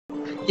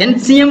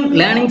NCM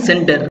Learning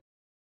Center.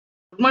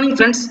 Good morning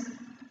friends.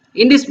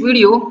 In this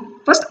video,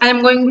 first I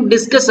am going to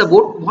discuss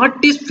about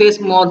what is phase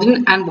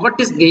margin and what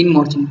is gain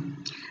margin.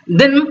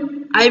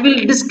 Then I will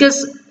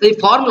discuss the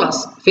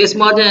formulas, phase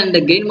margin and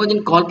the gain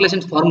margin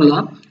calculation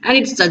formula and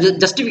its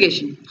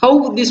justification,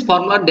 how this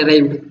formula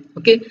derived.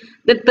 Okay.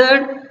 The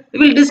third, we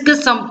will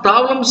discuss some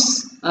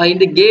problems in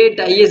the GATE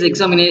IAS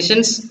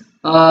examinations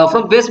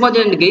from phase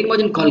margin and gain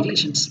margin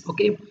calculations.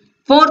 Okay.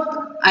 Fourth,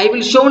 I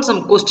will show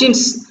some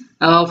questions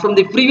from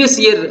the previous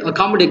year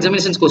common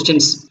examinations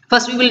questions.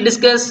 First, we will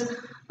discuss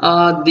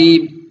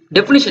the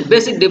definition,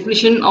 basic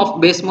definition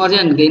of base margin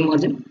and gain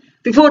margin.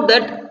 Before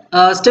that,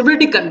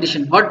 stability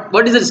condition.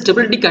 What is the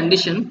stability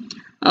condition?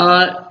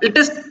 Let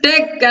us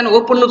take an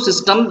open loop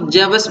system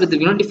JVS with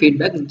unity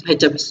feedback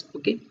HFS.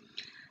 Okay.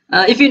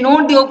 If you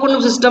know the open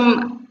loop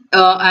system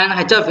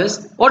and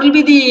HFS, what will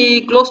be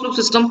the closed loop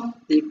system?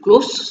 The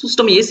closed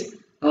system is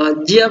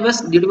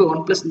GFS divided by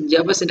 1 plus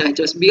GFS into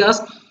HFS,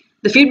 because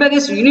the feedback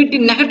is unity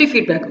negative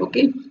feedback.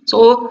 Okay,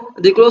 so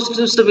the closed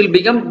system will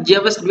become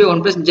GFS divided by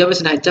 1 plus GFS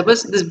into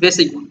HFS. This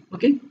basic one.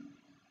 Okay,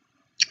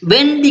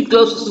 when the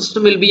closed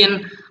system will be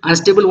an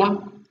unstable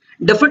one,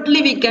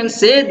 definitely we can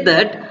say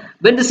that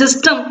when the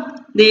system,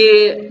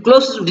 the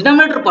closed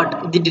denominator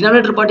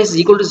part is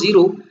equal to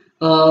 0,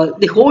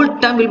 the whole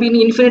term will be an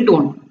infinite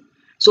one.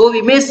 So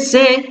we may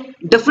say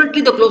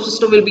definitely the closed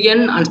system will be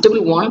an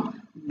unstable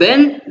one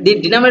when the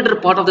denominator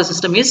part of the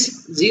system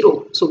is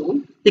 0. So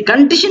the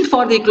condition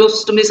for the closed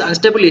system is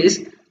unstable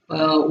is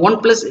 1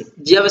 plus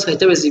GFS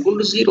HFS is equal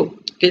to 0.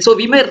 Okay, so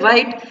we may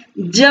write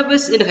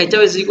GFS into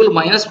HFS is equal to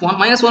 -1.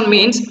 -1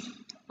 means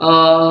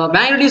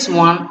magnitude is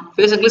 1,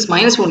 phase angle is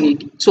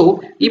 -180.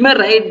 So we may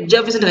write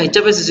GFS into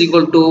HFS is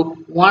equal to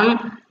 1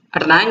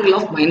 at an angle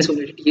of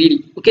 -180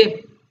 degree.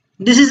 Okay,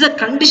 this is the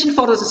condition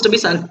for the system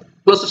is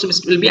closed system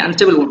will be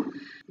unstable one.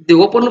 The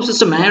open loop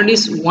system magnitude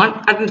is 1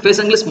 at phase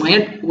angle is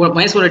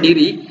 -180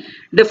 degree.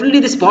 Definitely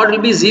this part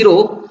will be 0.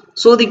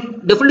 So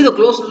definitely the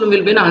closed system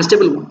will be an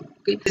unstable one.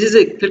 Okay, this is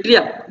a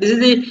criteria. This is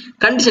the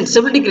condition,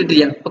 stability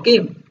criteria. Okay,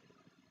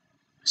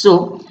 so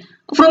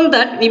from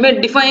that we may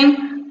define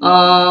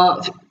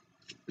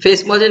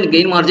phase margin and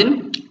gain margin.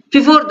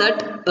 Before that,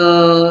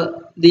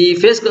 the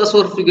phase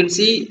crossover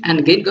frequency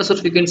and gain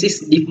crossover frequency is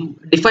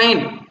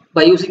defined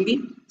by using the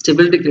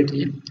stability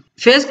criteria.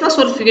 Phase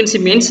crossover frequency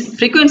means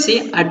frequency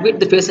at which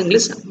the phase angle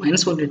is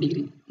 -180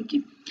 degree. Okay,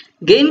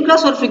 gain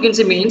crossover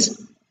frequency means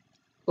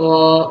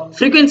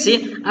frequency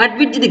at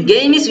which the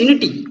gain is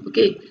unity.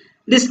 Okay,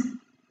 the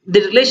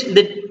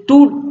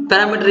two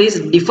parameter is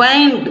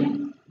defined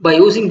by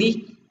using the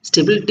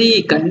stability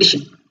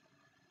condition.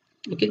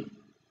 Okay,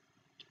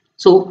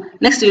 so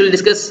next we will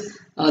discuss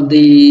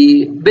the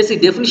basic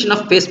definition of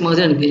phase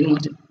margin and gain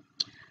margin.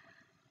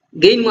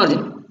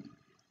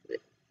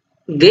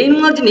 Gain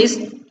margin is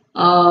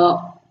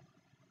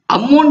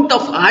amount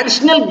of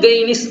additional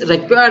gain is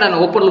required on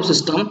open loop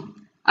system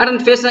at a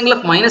phase angle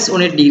of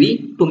 -180 degree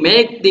to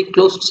make the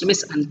closed system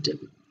is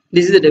unstable.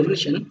 This is the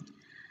definition.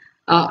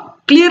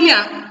 Clearly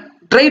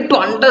try to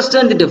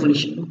understand the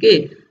definition. Okay,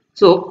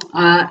 so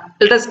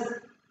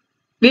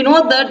we know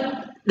that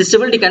the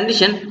stability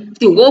condition,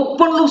 the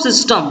open loop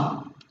system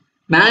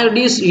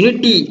magnitude is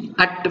unity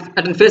at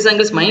a phase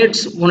angle is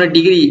 -180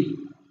 degree,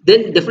 then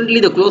definitely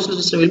the closed loop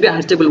system will be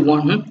unstable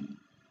one.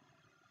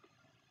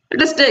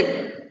 Let us take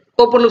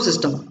open loop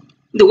system.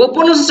 The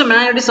open loop system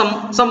magnitude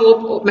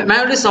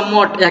is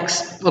somewhat x.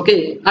 Okay,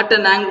 at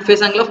an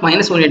phase angle of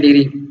 -180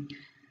 degree.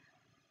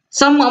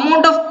 Some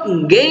amount of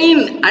gain,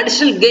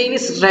 additional gain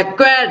is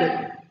required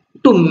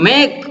to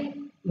make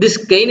this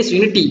gain is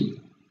unity.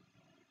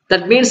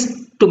 That means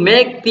to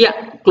make the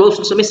closed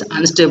system is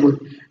unstable.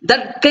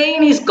 That gain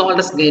is called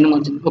as gain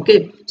margin. Okay,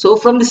 so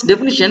from this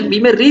definition we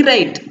may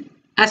rewrite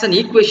as an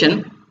equation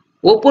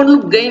open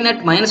loop gain at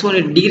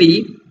 -180 degree.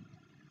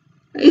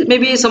 It may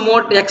be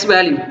somewhat x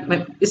value,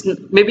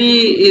 maybe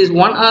is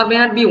 1 or may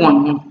not be 1.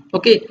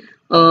 Okay,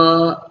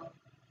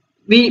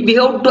 we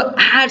have to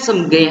add some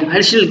gain,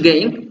 additional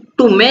gain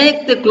to make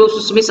the closed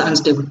system is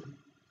unstable.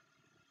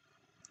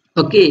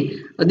 Okay,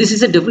 this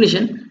is a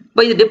definition.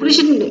 By the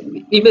definition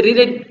we may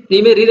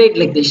rewrite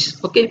like this.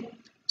 Okay,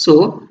 so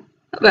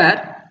where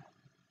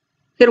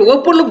here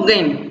open loop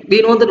gain, we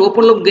know that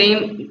open loop gain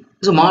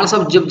is a modulus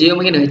of j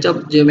omega and h of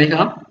j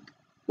omega.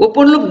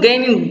 Open loop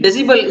gain in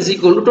decibel is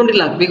equal to 20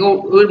 log. We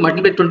will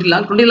multiply 20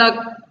 log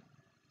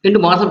into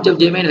modulus of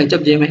j omega and h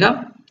of j omega.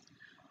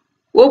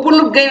 Open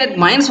loop gain at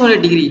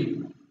 -180 degree.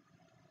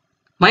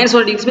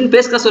 -180 degree means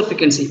phase crossover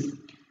frequency.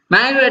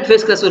 Magnitude at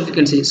phase crossover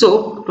frequency. So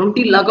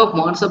 20 log of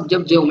modulus of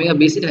j omega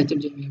bc and h of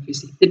j omega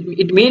bc.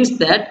 It means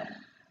that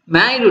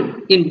magnitude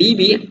in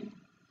dB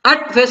at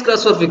phase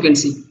crossover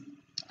frequency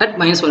at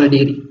 -180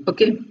 degree.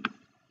 Okay.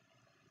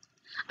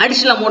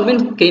 Additional amount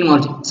means gain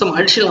margin. Some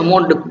additional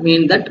amount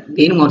mean that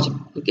gain margin.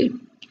 Okay.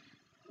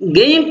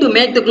 Gain to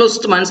make the closed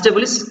system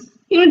unstable is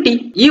unity.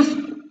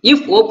 If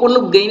open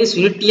loop gain is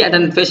unity at a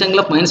phase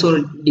angle of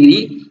 -180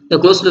 degree, the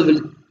closed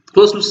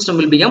loop system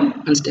will become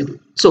unstable.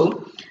 So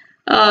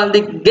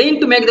the gain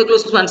to make the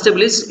closed system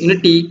unstable is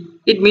unity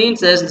it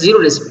means as 0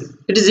 decibel.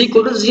 It is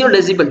equal to 0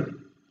 decibel.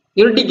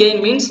 Unity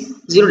gain means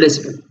 0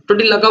 decibel.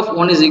 20 log of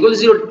 1 is equal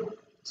to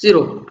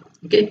 0.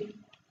 Okay.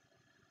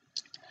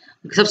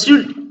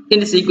 Substitute in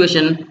this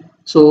equation.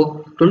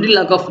 So 20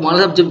 log of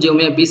modulus of j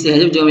omega bc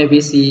h of j omega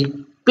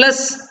bc plus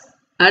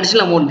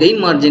additional amount gain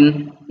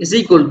margin is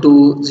equal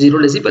to 0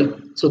 decibel.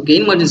 So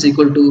gain margin is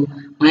equal to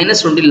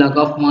minus 20 log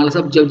of modulus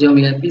of j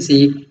omega bc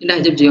into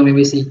h of j omega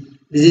bc.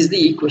 This is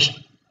the equation.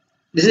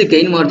 This is the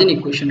gain margin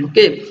equation.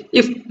 Okay.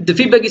 If the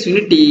feedback is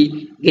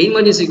unity, gain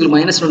margin is equal to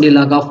minus 20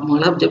 log of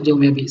modulus of j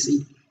omega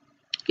bc.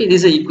 Okay.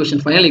 This is the equation.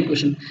 Final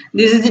equation.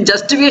 This is the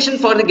justification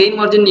for the gain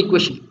margin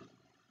equation.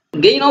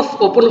 Gain of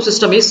open loop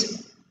system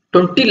is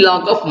 20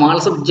 log of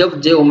modulus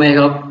of j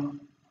omega.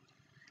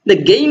 The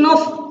gain of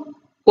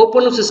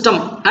open loop system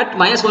at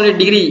minus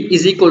 180 degree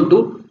is equal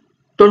to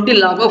 20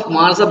 log of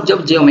modulus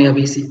of j omega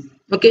bc.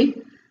 Okay.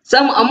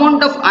 Some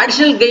amount of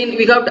additional gain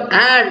we have to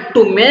add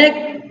to make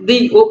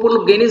the open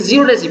loop gain is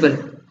 0 decibel.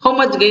 How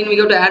much gain we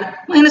have to add?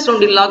 Minus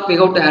 20 log we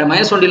have to add.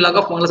 Minus 20 log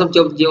of modulus of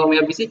j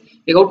omega bc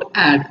we have to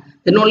add.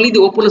 Then only the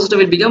open loop system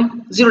will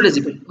become 0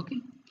 decibel. Okay.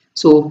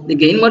 So the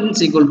gain margin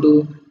is equal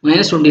to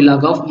minus 20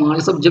 log of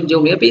modulus of j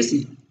omega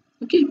bc.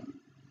 Okay.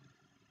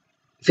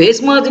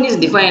 Phase margin is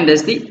defined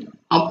as the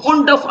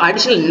amount of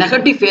additional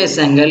negative phase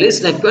angle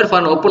is required for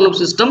an open loop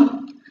system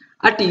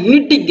at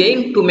unity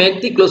gain to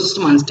make the closed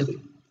system unstable.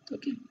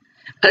 Okay.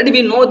 Already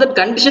we know that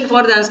condition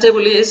for the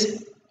unstable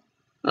is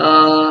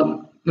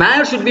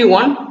magnitude should be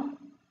 1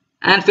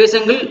 and phase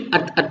angle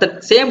at the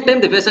same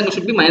time the phase angle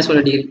should be minus 1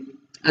 degree.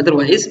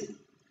 Otherwise,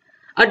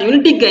 at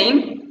unity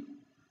gain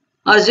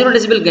or 0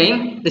 decibel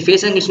gain, the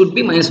phase angle should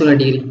be minus 1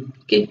 degree.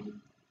 Okay.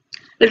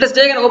 Let us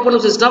take an open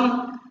loop system.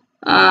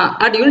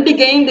 At unity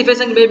gain, the phase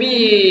angle may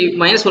be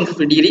minus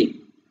 150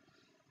 degree.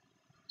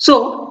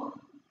 So,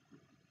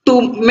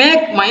 to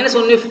make minus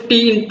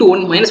 150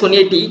 into minus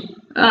 180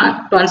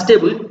 to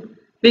unstable,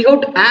 we have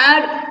to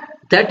add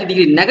 30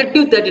 degree,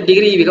 negative 30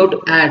 degree we have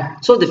to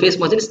add. So, the phase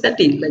margin is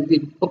 30 like this.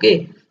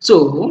 Okay.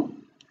 So,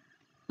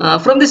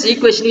 from this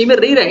equation, we may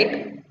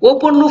rewrite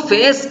open loop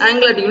phase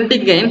angle at unity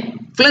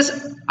gain plus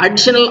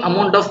additional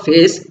amount of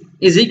phase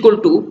is equal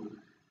to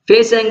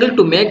phase angle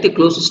to make the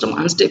closed system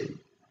unstable.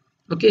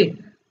 Okay.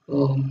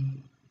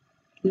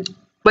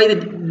 By the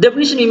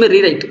definition we may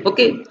rewrite.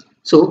 Okay.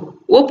 So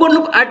open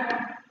loop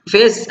at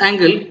phase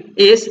angle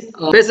is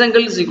phase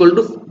angle is equal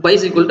to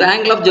is equal to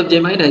angle of j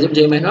omega h of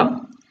j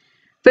omega.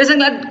 Phase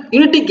angle at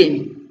unity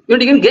gain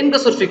gain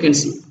plus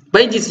frequency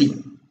by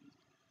gc.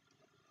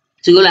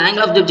 So equal to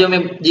angle of j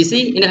omega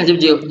gc in h of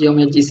j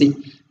omega gc.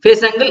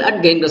 Phase angle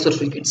at gain plus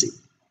frequency.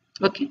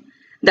 Okay.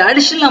 The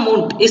additional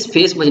amount is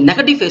phase margin,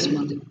 negative phase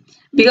margin,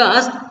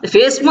 because the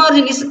phase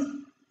margin is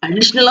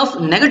additional of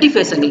negative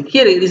phase angle.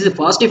 Here this is a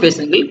positive phase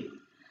angle,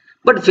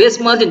 but phase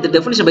margin, the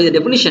definition, by the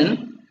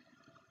definition,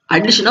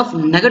 addition of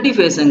negative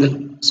phase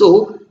angle.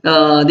 So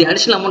the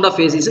additional amount of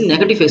phase is a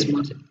negative phase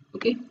margin.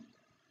 Okay.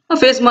 A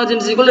phase margin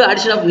is equal to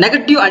addition of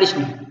negative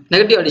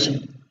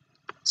addition.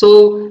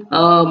 So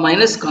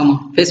minus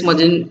comma, phase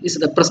margin is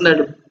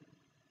represented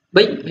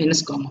by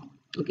minus comma.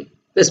 Okay.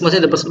 Phase margin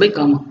is represented by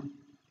comma.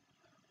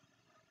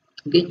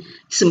 Okay.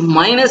 So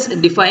minus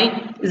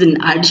defined is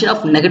an addition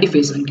of negative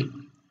phase angle.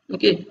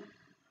 Okay.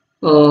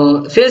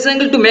 Phase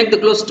angle to make the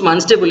closed system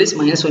unstable is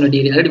minus 1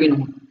 degree. Already we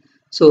know.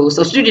 So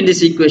substitute in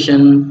this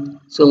equation.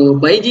 So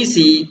by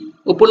gc,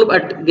 open loop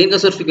at gain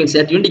plus frequency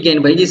at unity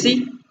gain by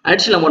gc,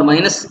 additional amount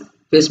minus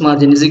phase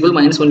margin is equal to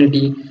minus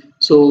 180.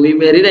 So we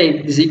may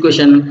rewrite this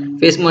equation.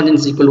 Phase margin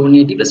is equal to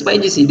 180 plus by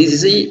gc. This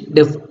is a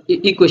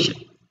equation.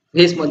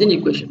 Phase margin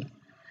equation.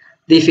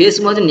 The phase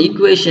margin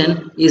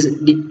equation is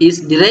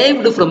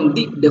derived from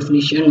the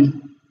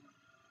definition.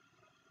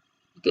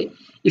 Okay.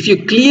 If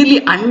you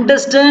clearly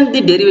understand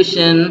the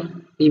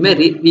derivation, we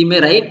may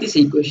write this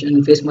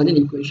equation, phase margin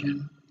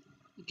equation.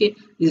 Okay.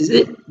 This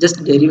is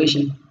just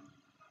derivation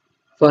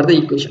for the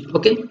equation.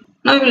 Okay.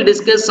 Now we will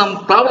discuss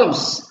some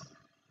problems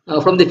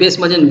from the phase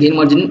margin and gain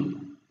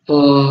margin.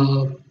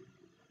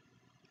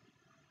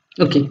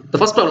 Okay. The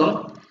first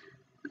problem,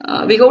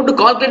 we have to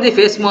calculate the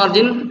phase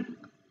margin.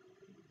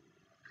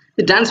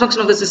 The transfer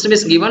function of the system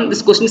is given.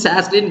 This question is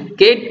asked in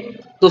GATE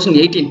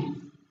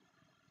 2018.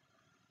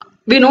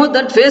 We know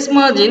that phase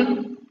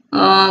margin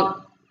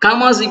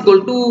comma is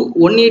equal to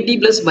 180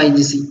 plus by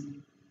gc.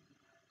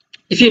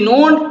 If you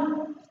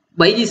know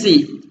by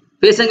gc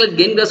phase angle at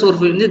gain plus over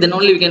frequency, then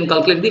only we can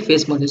calculate the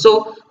phase margin.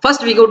 So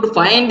first we go to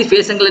find the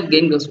phase angle at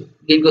gain plus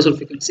over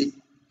frequency.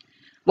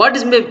 What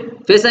is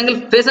phase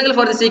angle? Phase angle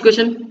for this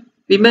equation,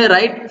 we may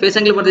write phase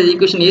angle for this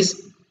equation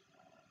is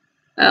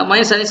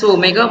minus sin of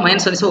omega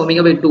minus sin of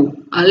omega by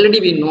 2. Already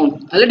we know.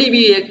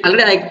 Already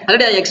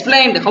I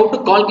explained how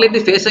to calculate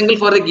the phase angle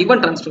for the given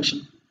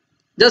transfunction.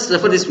 Just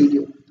refer this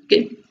video.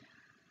 Okay.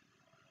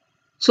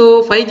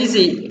 So phi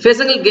gc,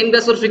 phase angle gain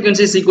plus over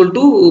frequency is equal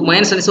to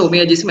minus sin of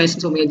omega gc minus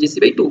sin of omega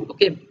gc by 2.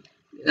 Okay.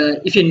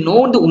 If you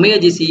know the omega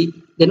gc,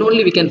 then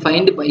only we can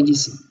find the pi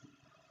gc.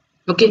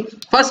 Okay.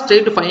 First try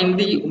to find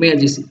the omega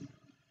gc.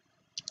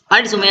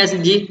 What is omega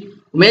gc?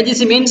 Omega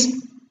gc means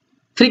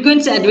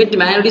frequency at which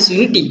magnitude is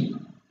unity.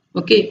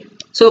 Okay,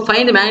 so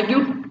find the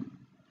magnitude.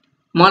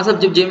 Mass of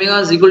j omega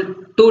is equal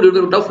to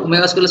root of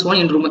omega square plus 1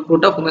 into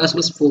root of omega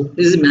square plus 4.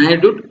 This is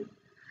magnitude.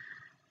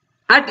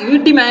 At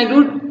unity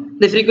magnitude,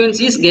 the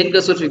frequency is gain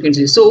crossover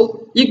frequency.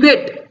 So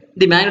equate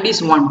the magnitude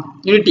is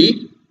 1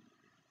 unity.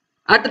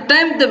 At the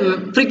time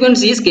the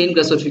frequency is gain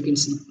crossover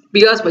frequency,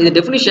 because by the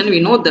definition we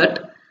know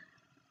that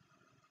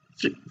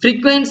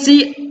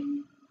frequency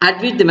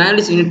at which the magnitude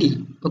is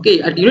unity.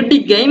 Okay, at unity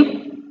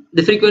gain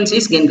the frequency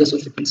is gain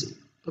crossover frequency.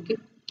 Okay,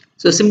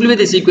 so simplify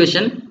this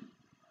equation.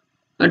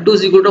 2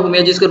 is equal to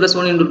omega g square plus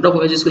 1 into root of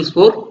omega g square plus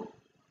 4.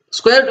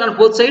 Square it on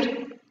both sides,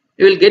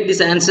 you will get this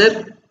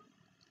answer.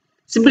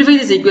 Simplify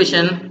this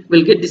equation, we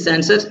will get this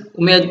answer.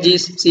 Omega g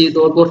c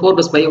over 4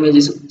 plus pi omega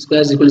g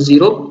square is equal to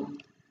 0.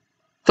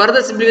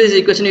 Further simplify this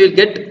equation, you will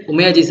get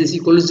omega g is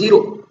equal to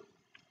 0.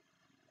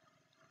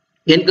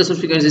 Gain crossover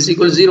frequency is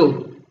equal to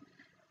 0.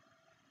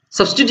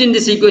 Substitute in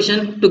this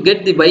equation to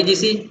get the by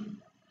gc.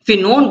 If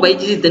we know by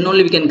gc, then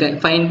only we can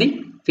find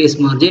the phase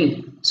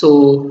margin.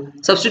 So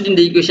substitute in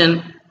the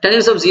equation, tan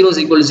inverse of 0 is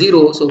equal to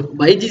 0. So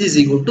by gc is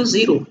equal to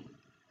 0.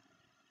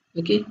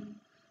 Okay.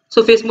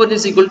 So phase margin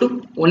is equal to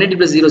 180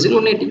 plus 0 is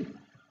 180.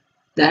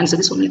 The answer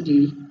is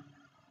 180.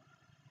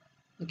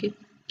 Okay.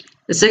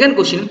 The second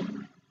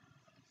question.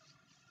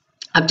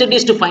 Objective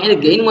is to find the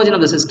gain margin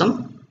of the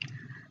system.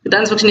 The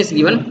transfer function is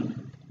given.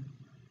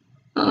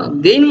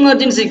 Gain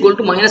margin is equal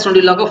to minus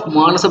 20 log of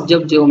modulus of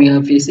j omega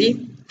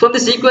bc. From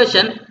this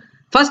equation,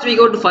 first we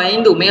go to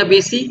find the omega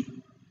bc,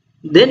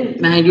 then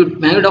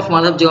magnitude of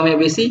modulus of j omega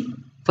bc,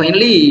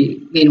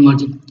 finally gain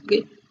margin.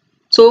 Okay.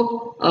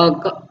 So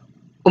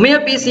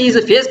omega bc is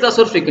a phase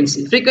crossover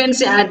frequency.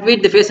 Frequency at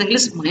which the phase angle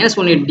is minus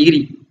 180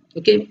 degree.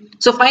 Okay.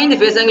 So find the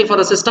phase angle for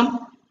the system.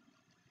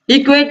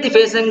 Equate the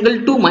phase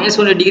angle to minus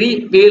 180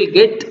 degree. We will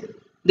get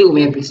the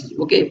omega bc.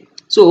 Okay.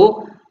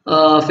 So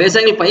phase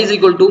angle pi is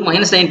equal to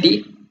minus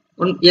 90.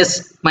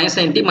 Yes, minus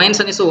 90. Minus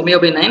sin is omega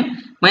by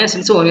 9. Minus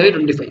sin is omega by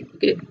 25.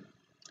 Okay.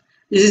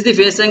 This is the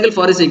phase angle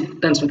for this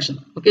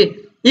transformation. Okay.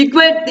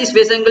 Equate this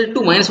phase angle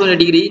to minus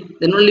 180 degree.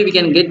 Then only we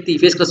can get the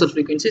phase crossover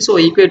frequency. So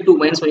equate to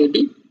minus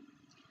 180.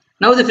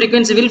 Now the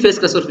frequency will phase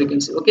crossover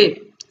frequency.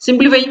 Okay.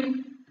 Simplify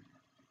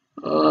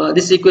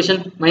this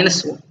equation.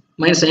 Minus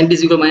 90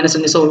 is equal to minus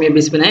sin is omega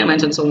bc by 9.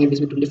 Minus sin is omega bc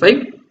by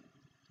 25.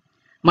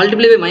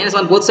 Multiply by minus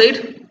on both sides.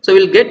 So we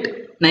will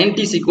get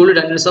 90 is equal to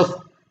tan inverse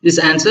of these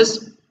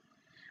answers.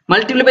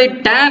 Multiply by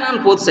tan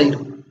on both sides.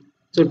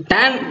 So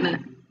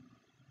tan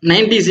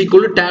 90 is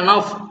equal to tan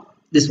of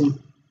this one.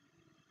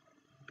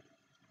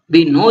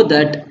 We know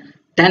that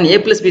tan a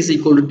plus b is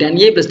equal to tan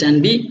a plus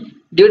tan b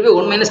divided by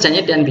 1 minus tan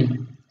a tan b.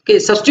 Okay,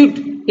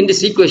 substitute in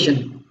this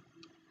equation.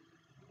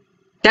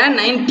 Tan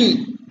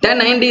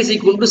 90 is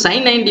equal to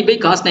sin 90 by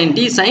cos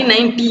 90. Sin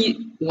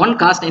 90 1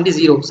 cos 90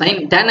 0.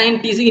 Tan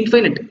 90 is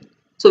infinite.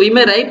 So we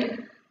may write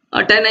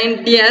tan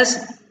 90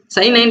 as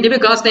sin 90 by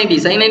cos 90.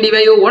 Sin 90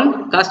 by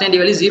 1, cos 90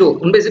 value is 0.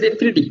 1 by 0 is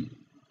infinity.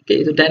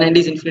 Okay, so tan 90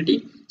 is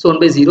infinity. So 1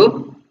 by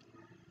 0.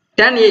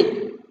 Tan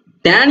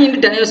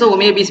into tan inverse of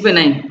omega bc by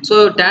 9.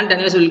 So tan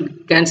inverse will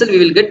cancel. We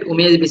will get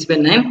omega bc by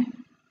 9.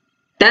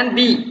 Tan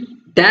b,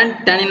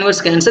 tan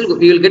inverse cancel.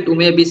 We will get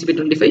omega bc by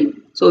 25.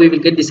 So we will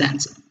get this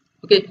answer.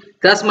 Okay,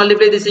 cross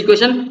multiply this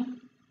equation.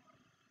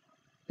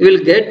 We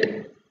will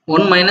get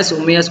 1 minus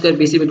omega square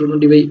bc by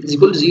 25 is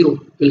equal to 0.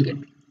 We will get.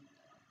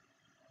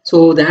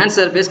 So the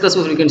answer phase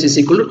crossover frequency is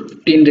equal to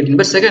 15 radian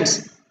per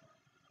seconds.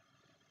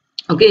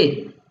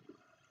 Okay.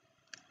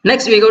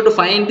 Next we go to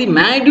find the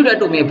magnitude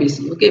at omega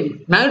bc.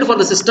 Okay. Magnitude for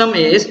the system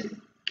is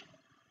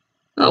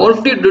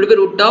 150 divided by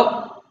root of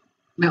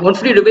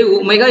 150 divided by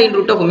omega in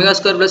root of omega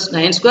square plus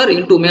 9 square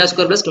into omega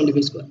square plus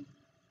 25 square.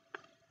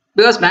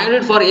 Because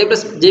magnitude for a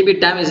plus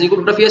jb tam is equal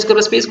to root of a square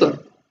plus p square.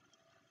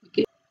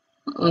 Okay.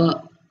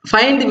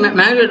 Find the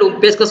magnitude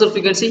at phase crossover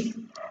frequency.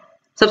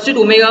 Substitute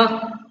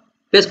omega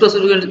phase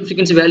crossover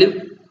frequency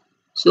value.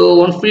 So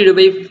 150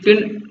 divided by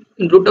 15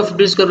 in root of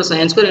 15 square plus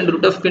 9 square into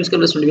root of 15 square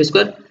plus 25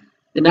 square.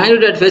 The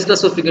magnitude at phase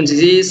crossover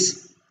frequency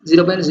is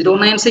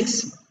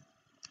 0.096.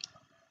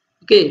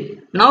 Okay.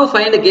 Now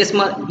find the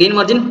gain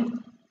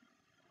margin.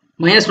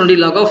 Minus 20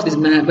 log of this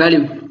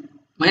value.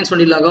 Minus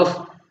 20 log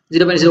of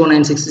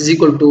 0.096 is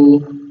equal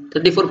to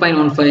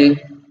 34.15.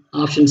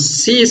 Option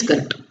C is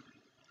correct.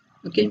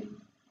 Okay.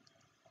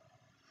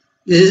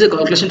 This is a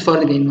calculation for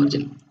the gain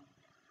margin.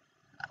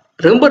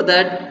 Remember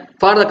that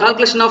for the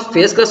calculation of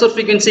phase crossover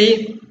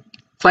frequency,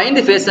 find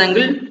the phase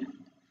angle,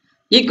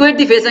 equate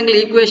the phase angle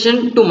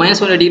equation to minus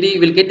 180 degree,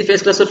 you will get the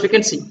phase crossover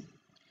frequency.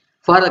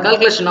 For the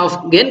calculation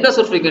of gain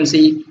crossover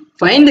frequency,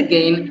 find the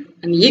gain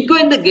and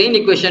equate the gain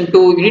equation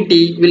to unity,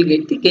 you will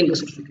get the gain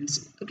crossover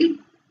frequency. Okay.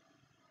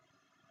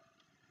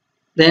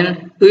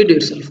 Then do it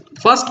yourself.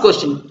 First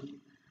question.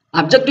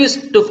 Objective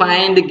is to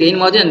find the gain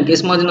margin and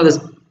phase margin of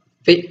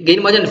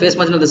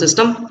the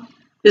system.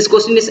 This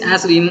question is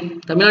asked in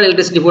Tamil Nadu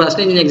Electricity Board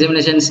Assistant Engineering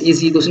Examinations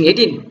ECE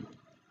 2018.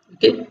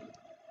 Okay.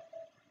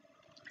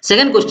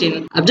 Second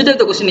question. Objective of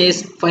the question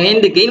is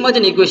find the gain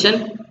margin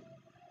equation.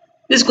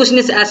 This question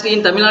is asked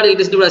in Tamil Nadu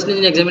Electricity Board Assistant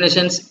Engineering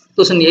Examinations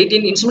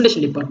 2018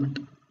 Instrumentation Department.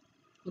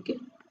 Okay.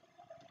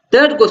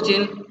 Third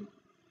question,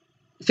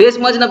 phase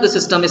margin of the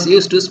system is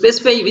used to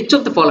specify which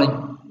of the following: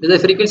 whether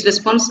frequency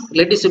response,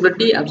 relative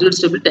stability, absolute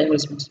stability, time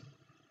response.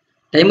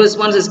 Time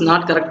response is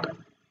not correct.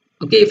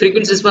 Okay,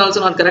 frequency response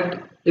also not correct.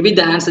 Maybe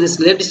the answer is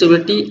relative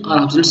stability or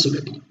absolute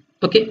stability.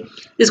 Okay,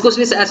 this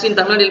question is asked in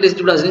Tamil Nadu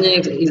Institute of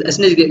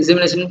Engineering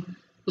examination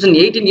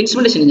 2018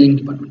 instrumentation engineering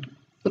department.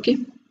 Okay,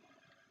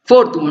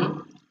 fourth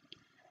one,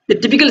 the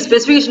typical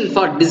specification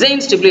for design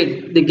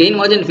stipulate the gain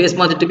margin and phase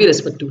margin to be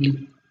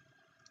respectively.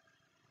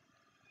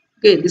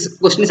 Okay, this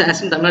question is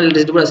asked in Tamil Nadu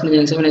Institute of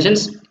Engineering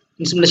examinations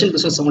instrumentation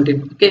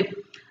 2017. Okay,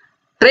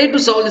 try to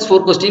solve these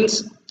 4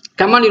 questions.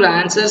 Comment your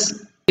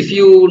answers. If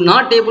you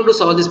not able to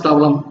solve this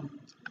problem,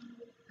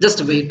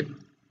 just wait.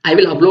 I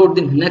will upload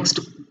the next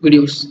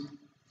videos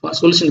for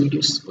solution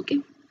videos. Okay,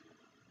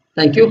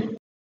 thank you.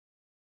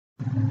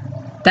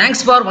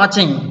 Thanks for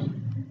watching.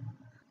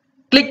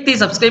 Click the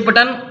subscribe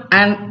button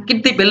and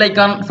hit the bell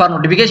icon for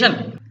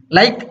notification.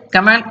 Like,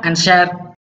 comment and share.